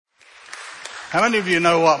How many of you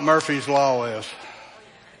know what Murphy's Law is?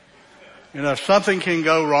 You know, if something can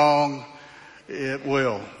go wrong, it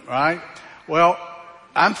will, right? Well,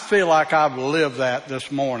 I feel like I've lived that this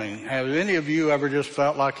morning. Have any of you ever just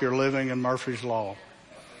felt like you're living in Murphy's Law?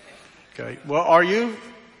 Okay. Well, are you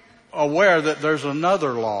aware that there's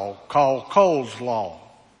another law called Cole's Law?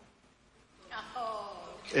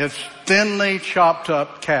 It's thinly chopped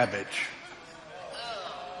up cabbage.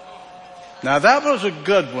 Now that was a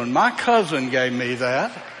good one. My cousin gave me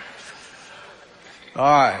that. All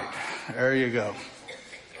right. There you go.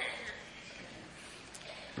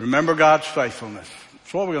 Remember God's faithfulness.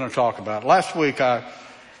 That's what we're going to talk about. Last week,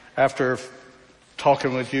 after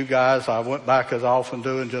talking with you guys, I went back as I often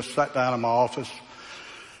do and just sat down in my office,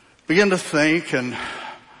 began to think, and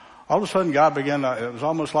all of a sudden God began to, it was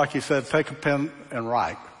almost like he said, take a pen and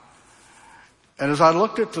write. And as I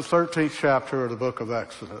looked at the 13th chapter of the book of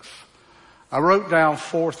Exodus, I wrote down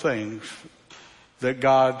 4 things that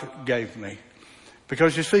God gave me.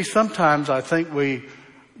 Because you see, sometimes I think we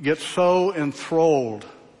get so enthralled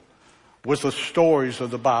with the stories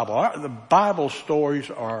of the Bible. The Bible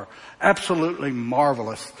stories are absolutely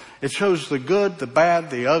marvelous. It shows the good, the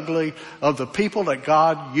bad, the ugly of the people that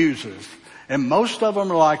God uses. And most of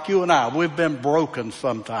them are like you and I. We've been broken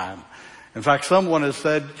sometime. In fact, someone has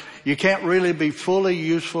said, you can't really be fully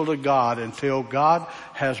useful to God until God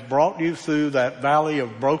has brought you through that valley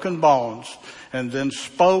of broken bones and then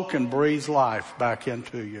spoke and breathed life back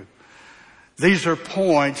into you. These are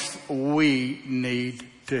points we need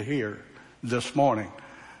to hear this morning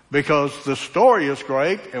because the story is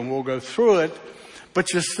great and we'll go through it.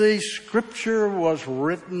 But you see, Scripture was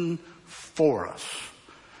written for us,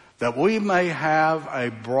 that we may have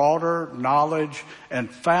a broader knowledge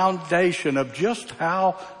and foundation of just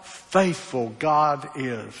how faithful God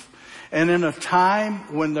is. And in a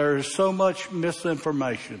time when there is so much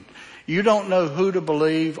misinformation, you don't know who to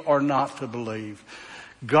believe or not to believe.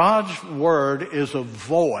 God's Word is a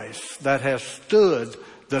voice that has stood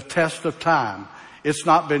the test of time. It's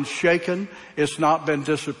not been shaken. It's not been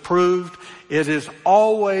disapproved. It has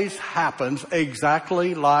always happened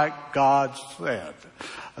exactly like God said.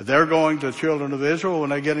 They're going to the children of Israel when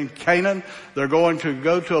they get in Canaan. They're going to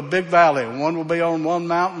go to a big valley. One will be on one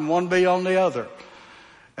mountain, one will be on the other.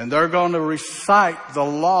 And they're going to recite the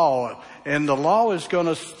law. And the law is going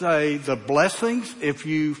to say the blessings if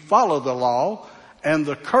you follow the law and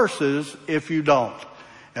the curses if you don't.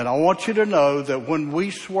 And I want you to know that when we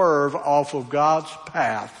swerve off of God's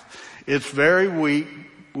path, it's very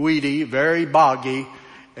weedy, very boggy,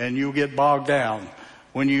 and you get bogged down.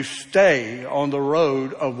 When you stay on the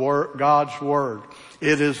road of God's Word,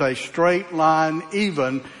 it is a straight line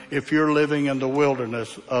even if you're living in the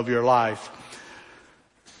wilderness of your life.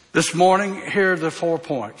 This morning, here are the 4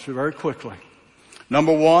 points very quickly.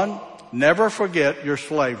 Number 1, never forget your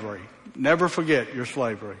slavery. Never forget your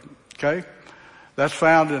slavery. Okay? That's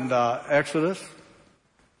found in Exodus,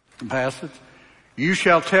 the passage. You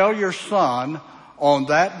shall tell your son on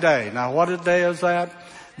that day. Now, what day is that?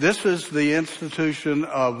 This is the institution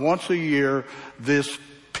of once a year, this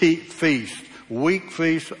feast, week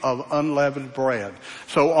feast of unleavened bread.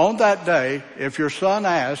 So on that day, if your son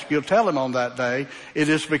asks, you'll tell him on that day, it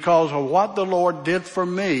is because of what the Lord did for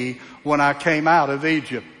me when I came out of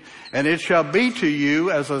Egypt. And it shall be to you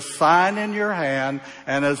as a sign in your hand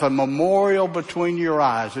and as a memorial between your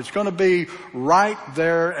eyes. It's going to be right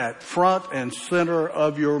there at front and center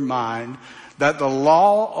of your mind, that the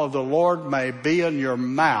law of the Lord may be in your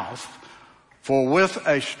mouth. For with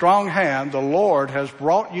a strong hand the Lord has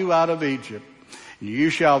brought you out of Egypt. You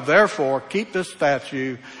shall therefore keep this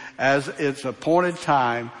statute as its appointed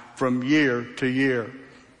time from year to year.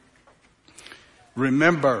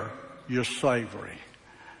 Remember your slavery.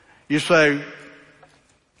 You say,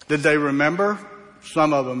 did they remember?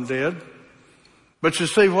 Some of them did. But you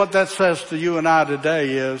see, what that says to you and I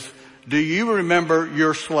today is, do you remember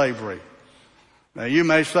your slavery? Now you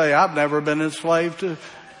may say, I've never been enslaved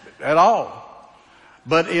at all.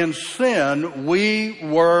 But in sin, we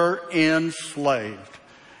were enslaved.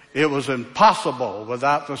 It was impossible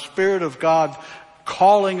without the Spirit of God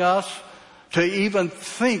calling us to even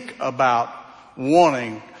think about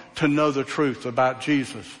wanting to know the truth about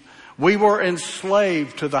Jesus. We were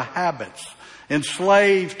enslaved to the habits,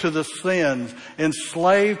 enslaved to the sins,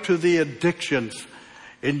 enslaved to the addictions.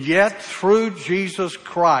 And yet through Jesus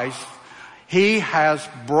Christ, He has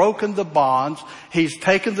broken the bonds. He's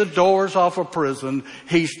taken the doors off of prison.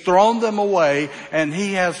 He's thrown them away, and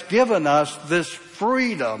He has given us this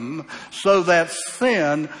freedom so that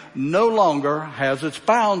sin no longer has its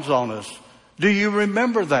bounds on us. Do you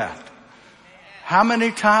remember that? How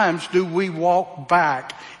many times do we walk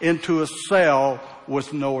back into a cell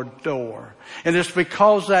with no door? And it's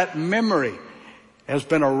because that memory has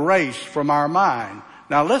been erased from our mind.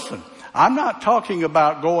 Now listen, I'm not talking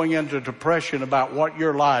about going into depression about what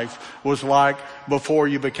your life was like before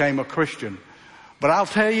you became a Christian. But I'll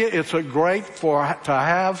tell you, it's to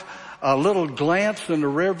have a little glance in the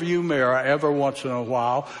rearview mirror every once in a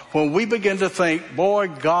while when we begin to think, boy,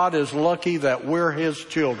 God is lucky that we're His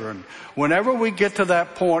children. Whenever we get to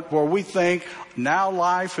that point where we think now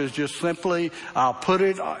life is just simply, I'll put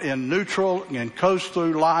it in neutral and coast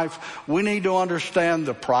through life, we need to understand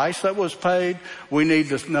the price that was paid. We need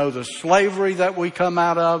to know the slavery that we come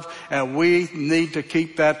out of, and we need to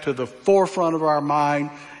keep that to the forefront of our mind.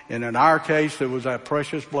 And in our case, it was that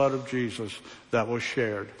precious blood of Jesus that was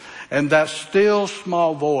shared. And that still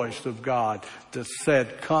small voice of God that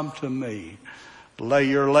said, come to me, lay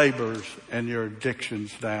your labors and your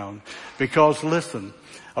addictions down. Because listen,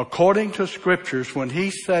 according to scriptures, when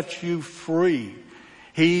He sets you free,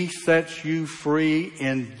 He sets you free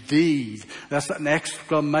indeed. That's an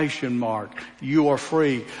exclamation mark. You are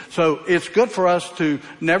free. So it's good for us to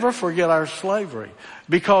never forget our slavery,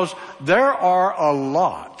 because there are a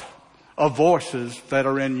lot of voices that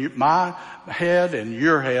are in my head and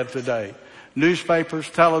your head today. Newspapers,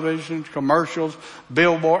 television, commercials,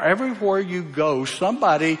 billboard, everywhere you go,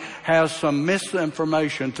 somebody has some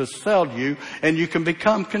misinformation to sell you, and you can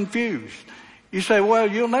become confused. You say, well,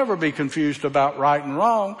 you'll never be confused about right and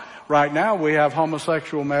wrong. Right now we have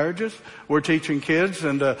homosexual marriages. We're teaching kids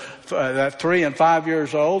at 3 and 5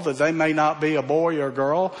 years old that they may not be a boy or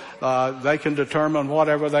girl. They can determine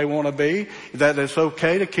whatever they want to be. That it's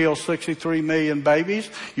okay to kill 63 million babies.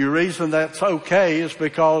 The reason that's okay is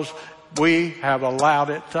because we have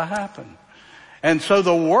allowed it to happen. And so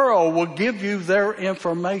the world will give you their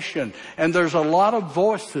information. And there's a lot of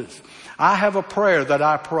voices. I have a prayer that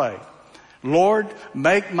I pray. Lord,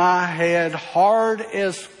 make my head hard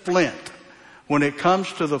as flint when it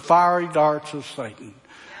comes to the fiery darts of Satan.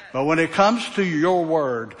 But when it comes to your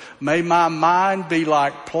word, may my mind be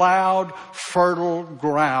like plowed, fertile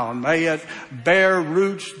ground. May it bear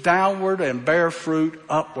roots downward and bear fruit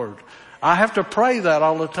upward. I have to pray that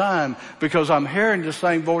all the time because I'm hearing the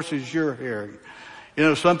same voices you're hearing. You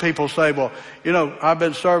know, some people say, well, you know, I've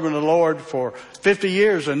been serving the Lord for 50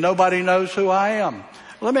 years and nobody knows who I am.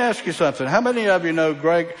 Let me ask you something. How many of you know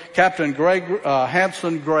Captain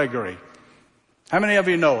Hanson Gregory? How many of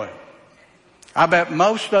you know him? I bet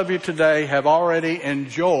most of you today have already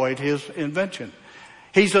enjoyed his invention.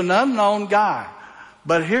 He's an unknown guy,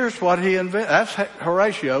 but here's what he invented. That's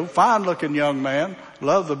Horatio, fine looking young man,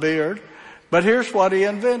 love the beard, but here's what he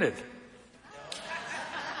invented.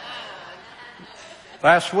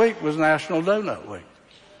 Last week was National Donut Week.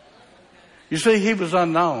 You see, he was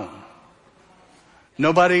unknown.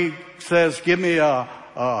 Nobody says, give me a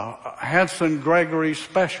Hanson Gregory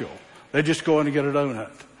special. They just go in and get a donut.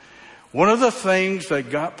 One of the things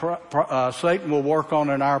that Satan will work on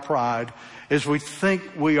in our pride is we think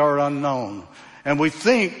we are unknown. And we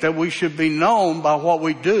think that we should be known by what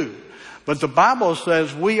we do. But the Bible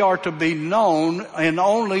says we are to be known in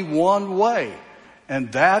only one way.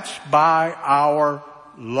 And that's by our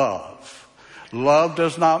love. Love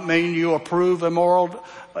does not mean you approve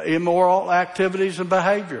immoral activities and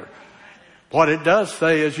behavior. What it does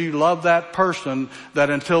say is you love that person that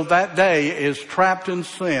until that day is trapped in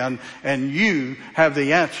sin, and you have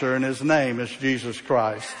the answer, and His name is Jesus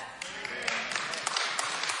Christ.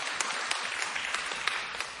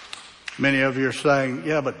 Many of you are saying,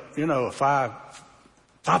 yeah, but you know, if I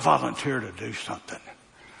volunteer to do something,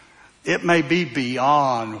 it may be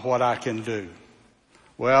beyond what I can do.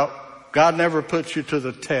 Well, God never puts you to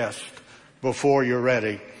the test before you're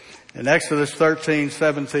ready. In Exodus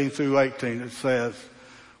 13:17 through 18, it says,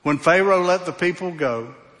 when Pharaoh let the people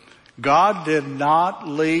go, God did not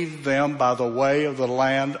lead them by the way of the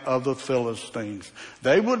land of the Philistines.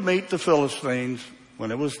 They would meet the Philistines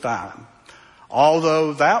when it was time,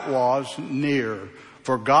 although that was near.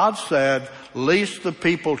 For God said, lest the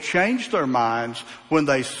people change their minds when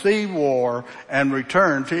they see war and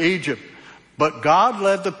return to Egypt. But God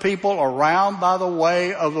led the people around by the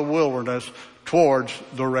way of the wilderness towards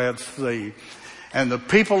the Red Sea. And the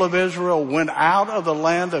people of Israel went out of the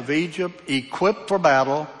land of Egypt equipped for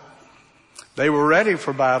battle. They were ready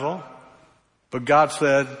for battle, but God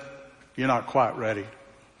said, you're not quite ready.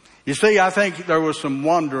 You see, I think there was some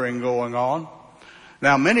wandering going on.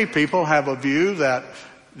 Now, many people have a view that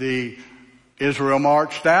Israel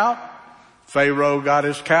marched out, Pharaoh got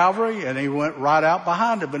his cavalry and he went right out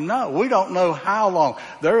behind him. But no, we don't know how long.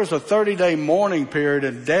 There is a 30-day mourning period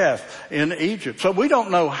in death in Egypt. So we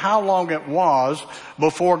don't know how long it was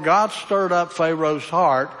before God stirred up Pharaoh's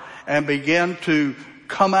heart and began to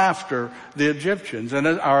come after the Egyptians and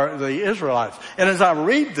the Israelites. And as I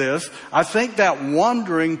read this, I think that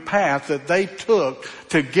wandering path that they took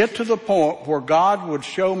to get to the point where God would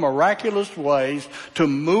show miraculous ways to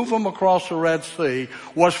move them across the Red Sea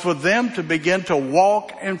was for them to begin to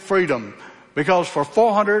walk in freedom. Because for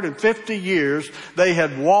 450 years, they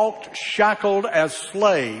had walked shackled as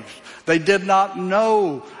slaves. They did not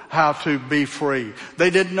know how to be free. They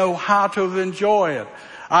didn't know how to enjoy it.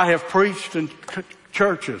 I have preached in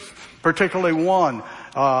churches, particularly one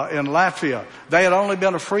in Latvia. They had only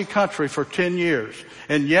been a free country for 10 years,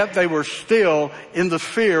 and yet they were still in the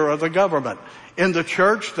fear of the government. In the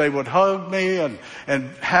church, they would hug me and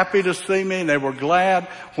happy to see me, and they were glad.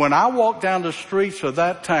 When I walked down the streets of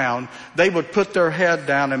that town, they would put their head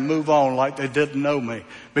down and move on like they didn't know me,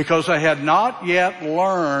 because they had not yet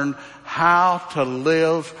learned how to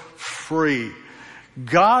live free.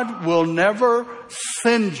 God will never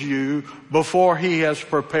send you before He has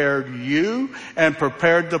prepared you and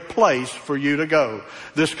prepared the place for you to go.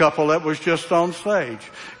 This couple that was just on stage,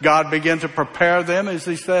 God began to prepare them, as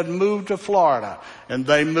He said, move to Florida. And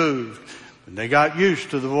they moved. And they got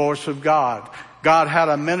used to the voice of God. God had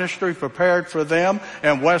a ministry prepared for them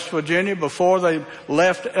in West Virginia before they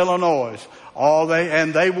left Illinois.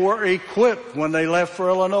 And they were equipped when they left from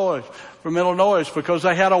Illinois, because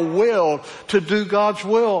they had a will to do God's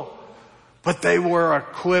will. But they were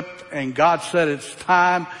equipped, and God said it's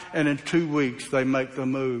time, and in 2 weeks they make the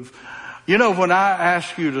move. You know, when I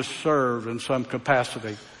ask you to serve in some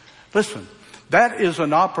capacity, listen, that is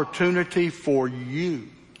an opportunity for you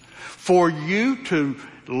to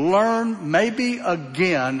learn maybe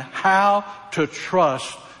again how to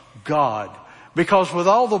trust God. Because with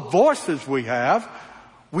all the voices we have,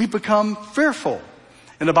 we become fearful.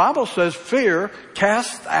 And the Bible says fear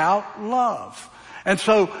casts out love. And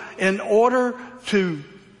so in order to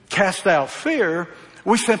cast out fear,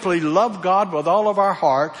 we simply love God with all of our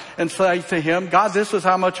heart and say to Him, God, this is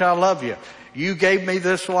how much I love you. You gave me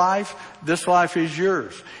this life is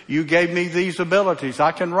yours. You gave me these abilities.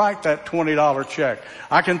 I can write that $20 check.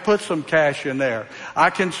 I can put some cash in there. I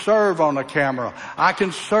can serve on a camera. I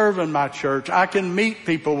can serve in my church. I can meet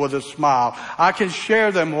people with a smile. I can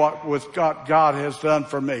share them what God has done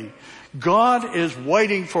for me. God is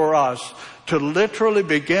waiting for us to literally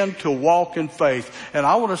begin to walk in faith. And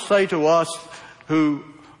I want to say to us who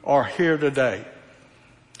are here today,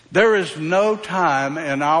 there is no time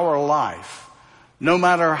in our life, no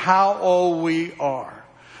matter how old we are,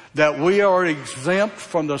 that we are exempt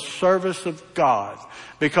from the service of God.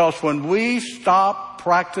 Because when we stop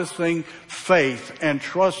practicing faith and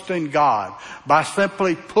trusting God by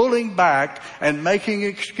simply pulling back and making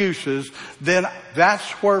excuses, then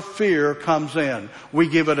that's where fear comes in. We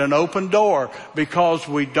give it an open door because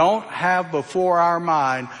we don't have before our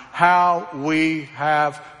mind how we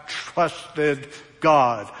have trusted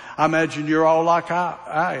God. I imagine you're all like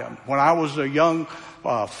I am. When I was a young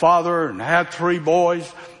father and had 3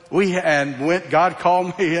 boys, God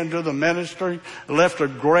called me into the ministry, left a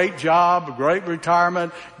great job, a great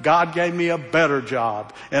retirement. God gave me a better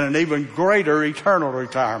job and an even greater eternal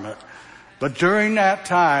retirement. But during that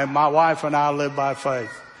time, my wife and I lived by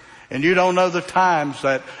faith. And you don't know the times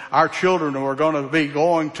that our children were going to be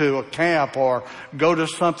going to a camp or go to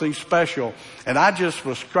something special. And I just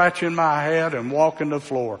was scratching my head and walking the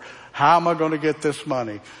floor. How am I going to get this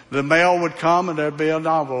money? The mail would come and there'd be an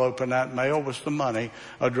envelope, and that mail was the money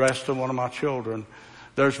addressed to one of my children.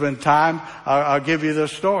 There's been time, I'll give you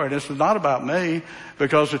this story. This is not about me,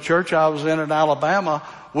 because the church I was in Alabama,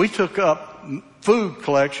 we took up food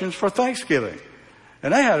collections for Thanksgiving.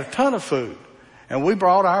 And they had a ton of food. And we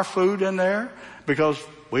brought our food in there because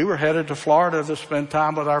we were headed to Florida to spend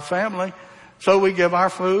time with our family. So we give our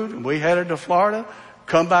food, and we headed to Florida,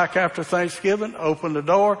 come back after Thanksgiving, open the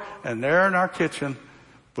door, and there in our kitchen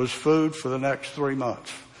was food for the next 3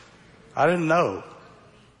 months. I didn't know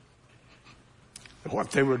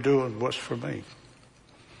what they were doing was for me.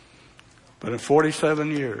 But in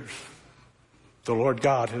 47 years, the Lord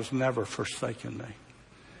God has never forsaken me.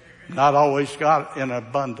 Not always got in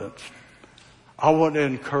abundance. I want to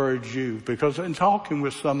encourage you, because in talking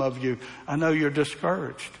with some of you, I know you're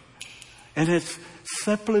discouraged. And it's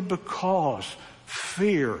simply because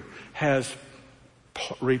fear has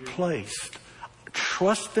replaced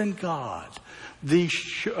trust in God, the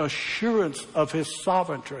assurance of His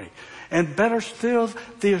sovereignty, and better still,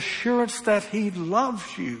 the assurance that He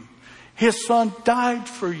loves you. His Son died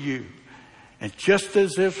for you. And just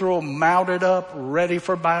as Israel mounted up, ready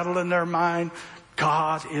for battle in their mind,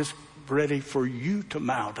 God is ready for you to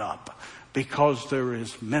mount up, because there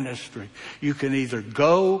is ministry. You can either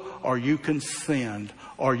go or you can send,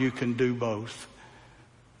 or you can do both.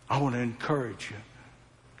 I want to encourage you.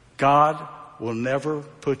 God will never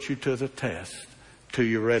put you to the test till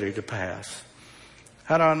you're ready to pass.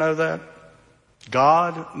 How do I know that?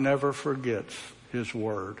 God never forgets His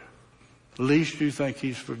word. Least you think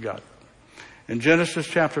He's forgotten. In Genesis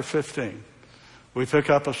chapter 15, we pick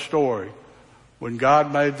up a story when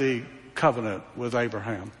God made the covenant with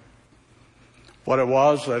Abraham. What it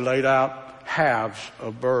was, they laid out halves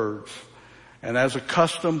of birds. And as a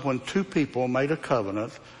custom, when two people made a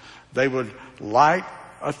covenant, they would light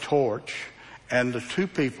a torch and the two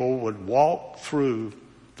people would walk through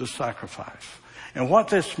the sacrifice. And what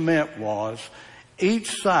this meant was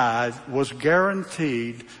each side was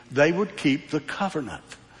guaranteed they would keep the covenant.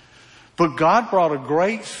 But God brought a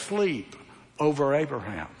great sleep over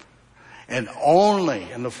Abraham. And only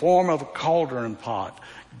in the form of a cauldron pot,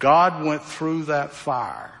 God went through that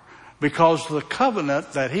fire, because the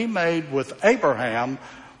covenant that He made with Abraham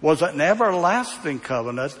was an everlasting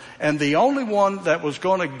covenant, and the only one that was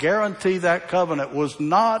going to guarantee that covenant was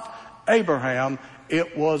not Abraham,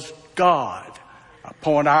 it was God.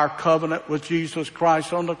 Upon our covenant with Jesus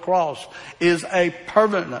Christ on the cross is a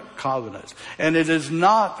permanent covenant, and it is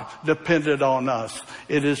not dependent on us.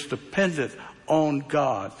 It is dependent on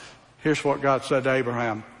God. Here's what God said to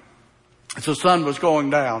Abraham. As the sun was going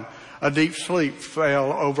down, a deep sleep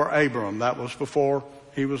fell over Abram. That was before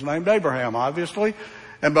he was named Abraham, obviously.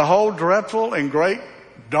 And behold, dreadful and great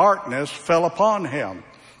darkness fell upon him.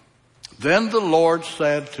 Then the Lord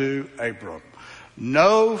said to Abram,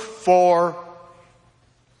 know for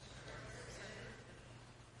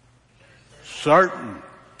certain,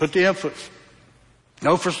 put the emphasis,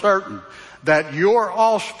 know for certain that your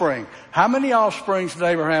offspring, how many offsprings did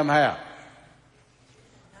Abraham have?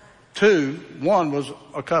 2, 1 was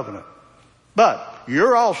a covenant. But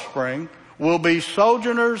your offspring will be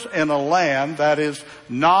sojourners in a land that is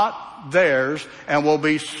not theirs, and will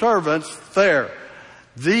be servants there.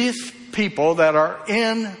 These people that are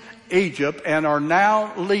in Egypt and are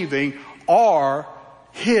now leaving are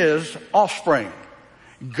His offspring.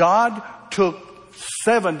 God took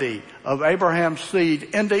 70 of Abraham's seed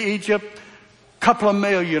into Egypt. Couple of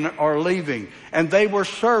million are leaving, and they were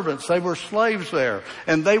servants, they were slaves there,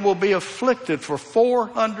 and they will be afflicted for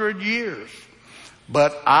 400 years.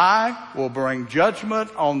 But I will bring judgment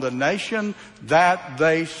on the nation that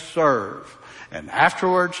they serve, and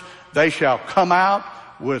afterwards they shall come out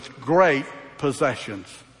with great possessions.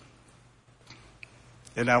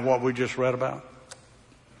 Isn't that what we just read about?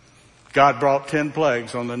 God brought 10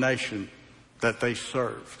 plagues on the nation that they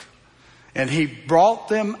served, and He brought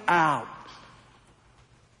them out.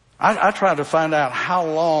 I tried to find out how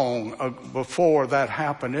long before that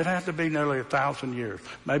happened. It had to be nearly 1,000 years,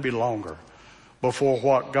 maybe longer, before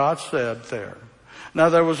what God said there. Now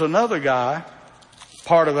there was another guy,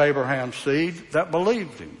 part of Abraham's seed, that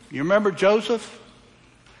believed Him. You remember Joseph?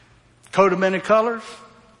 Coat of many colors?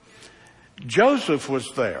 Joseph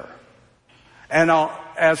was there. And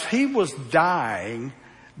as he was dying,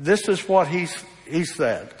 this is what he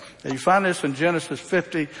said. And you find this in Genesis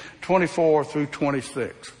 50, 24 through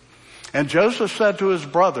 26. And Joseph said to his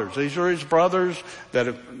brothers, these are his brothers that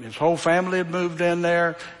his whole family had moved in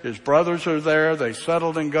there. His brothers are there. They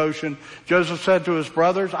settled in Goshen. Joseph said to his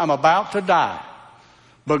brothers, I'm about to die,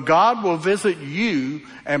 but God will visit you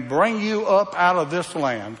and bring you up out of this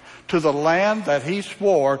land to the land that He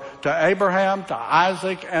swore to Abraham, to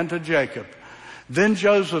Isaac, and to Jacob. Then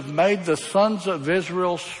Joseph made the sons of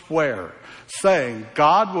Israel swear, saying,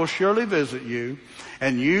 God will surely visit you,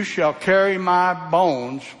 and you shall carry my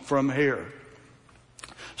bones from here.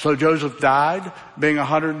 So Joseph died, being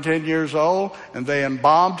 110 years old, and they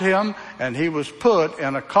embalmed him, and he was put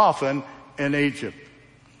in a coffin in Egypt.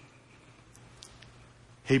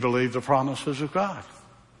 He believed the promises of God.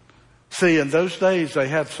 See, in those days they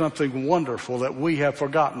had something wonderful that we have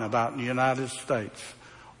forgotten about in the United States.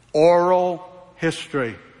 Oral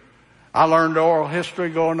history. I learned oral history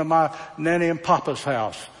going to my nanny and papa's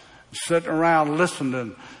house, sitting around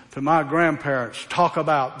listening to my grandparents talk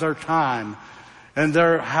about their time and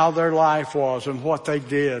how their life was and what they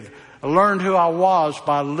did. I learned who I was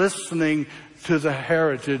by listening to the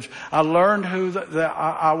heritage. I learned who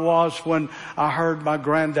I was when I heard my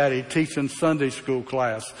granddaddy teaching Sunday school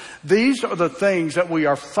class. These are the things that we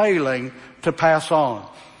are failing to pass on.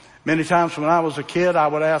 Many times when I was a kid, I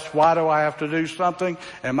would ask, why do I have to do something?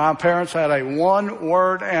 And my parents had a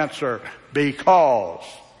one-word answer: because.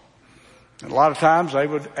 And a lot of times they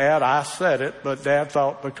would add, I said it, but Dad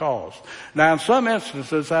thought because. Now in some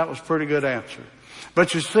instances that was a pretty good answer.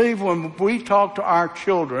 But you see, when we talk to our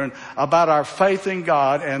children about our faith in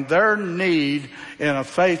God and their need in a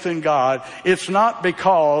faith in God, it's not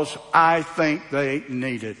because I think they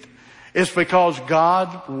need it. It's because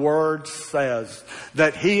God's Word says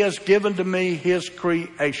that He has given to me His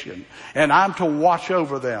creation, and I'm to watch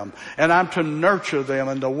over them, and I'm to nurture them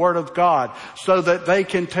in the Word of God so that they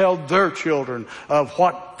can tell their children of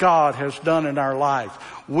what God has done in our life.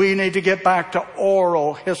 We need to get back to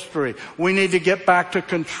oral history. We need to get back to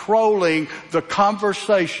controlling the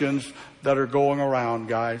conversations that are going around,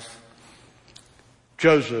 guys.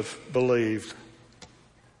 Joseph believed,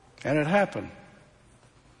 and it happened.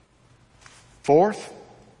 Fourth,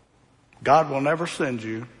 God will never send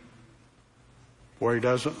you where He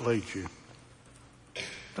doesn't lead you.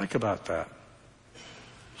 Think about that.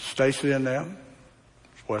 Stacy and them,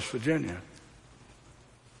 West Virginia.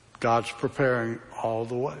 God's preparing all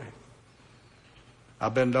the way.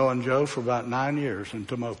 I've been knowing Joe for about 9 years in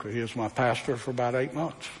Tomoka. He was my pastor for about 8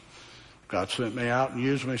 months. God sent me out and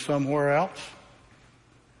used me somewhere else.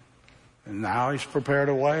 And now He's prepared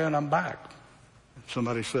a way and I'm back.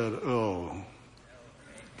 Somebody said, oh.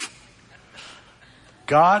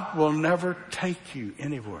 God will never take you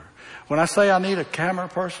anywhere. When I say I need a camera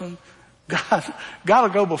person, God will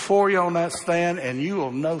go before you on that stand and you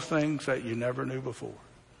will know things that you never knew before.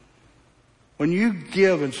 When you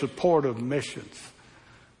give in support of missions,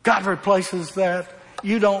 God replaces that.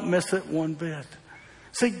 You don't miss it one bit.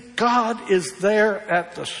 See, God is there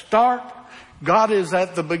at the start. God is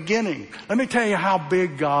at the beginning. Let me tell you how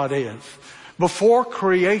big God is. Before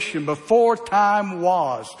creation, before time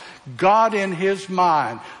was, God in His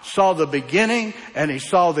mind saw the beginning and He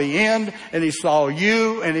saw the end and He saw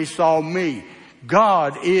you and He saw me.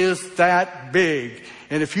 God is that big.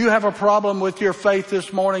 And if you have a problem with your faith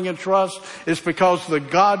this morning and trust, it's because the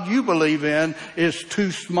God you believe in is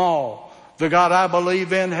too small. The God I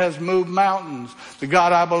believe in has moved mountains. The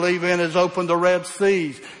God I believe in has opened the Red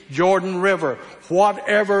Seas, Jordan River.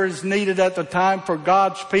 Whatever is needed at the time for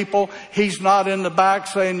God's people, He's not in the back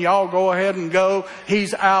saying, y'all go ahead and go.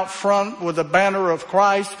 He's out front with the banner of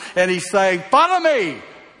Christ and He's saying, follow me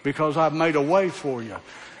because I've made a way for you.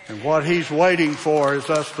 And what He's waiting for is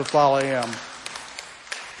us to follow Him.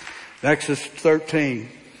 Exodus 13.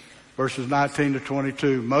 Verses 19 to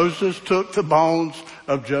 22. Moses took the bones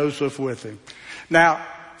of Joseph with him. Now,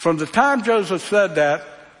 from the time Joseph said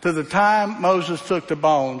that to the time Moses took the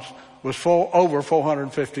bones was over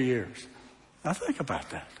 450 years. Now think about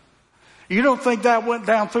that. You don't think that went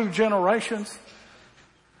down through generations?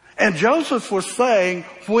 And Joseph was saying,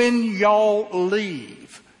 when y'all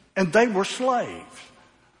leave, and they were slaves.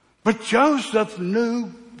 But Joseph knew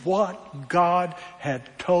what God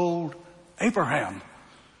had told Abraham.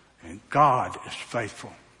 And God is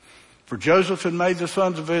faithful. For Joseph had made the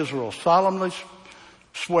sons of Israel solemnly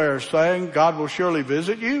swear, saying, God will surely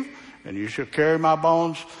visit you, and you shall carry my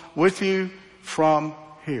bones with you from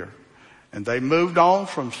here. And they moved on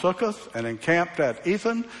from Succoth and encamped at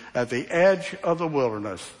Ethan at the edge of the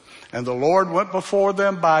wilderness. And the Lord went before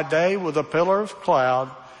them by day with a pillar of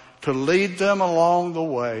cloud to lead them along the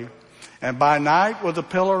way, and by night with a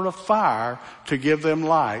pillar of fire to give them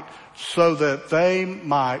light, so that they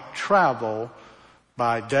might travel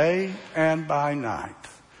by day and by night.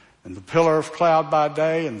 And the pillar of cloud by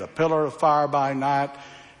day and the pillar of fire by night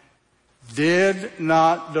did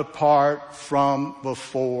not depart from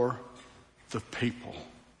before the people.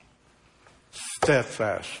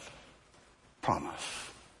 Steadfast promise.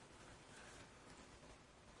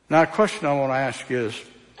 Now, a question I want to ask is,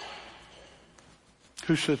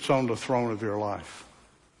 who sits on the throne of your life?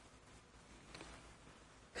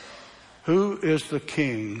 Who is the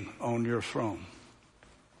king on your throne?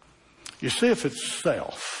 You see, if it's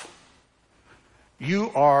self,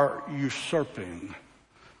 you are usurping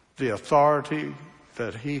the authority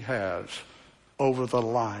that He has over the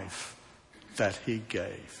life that He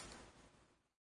gave.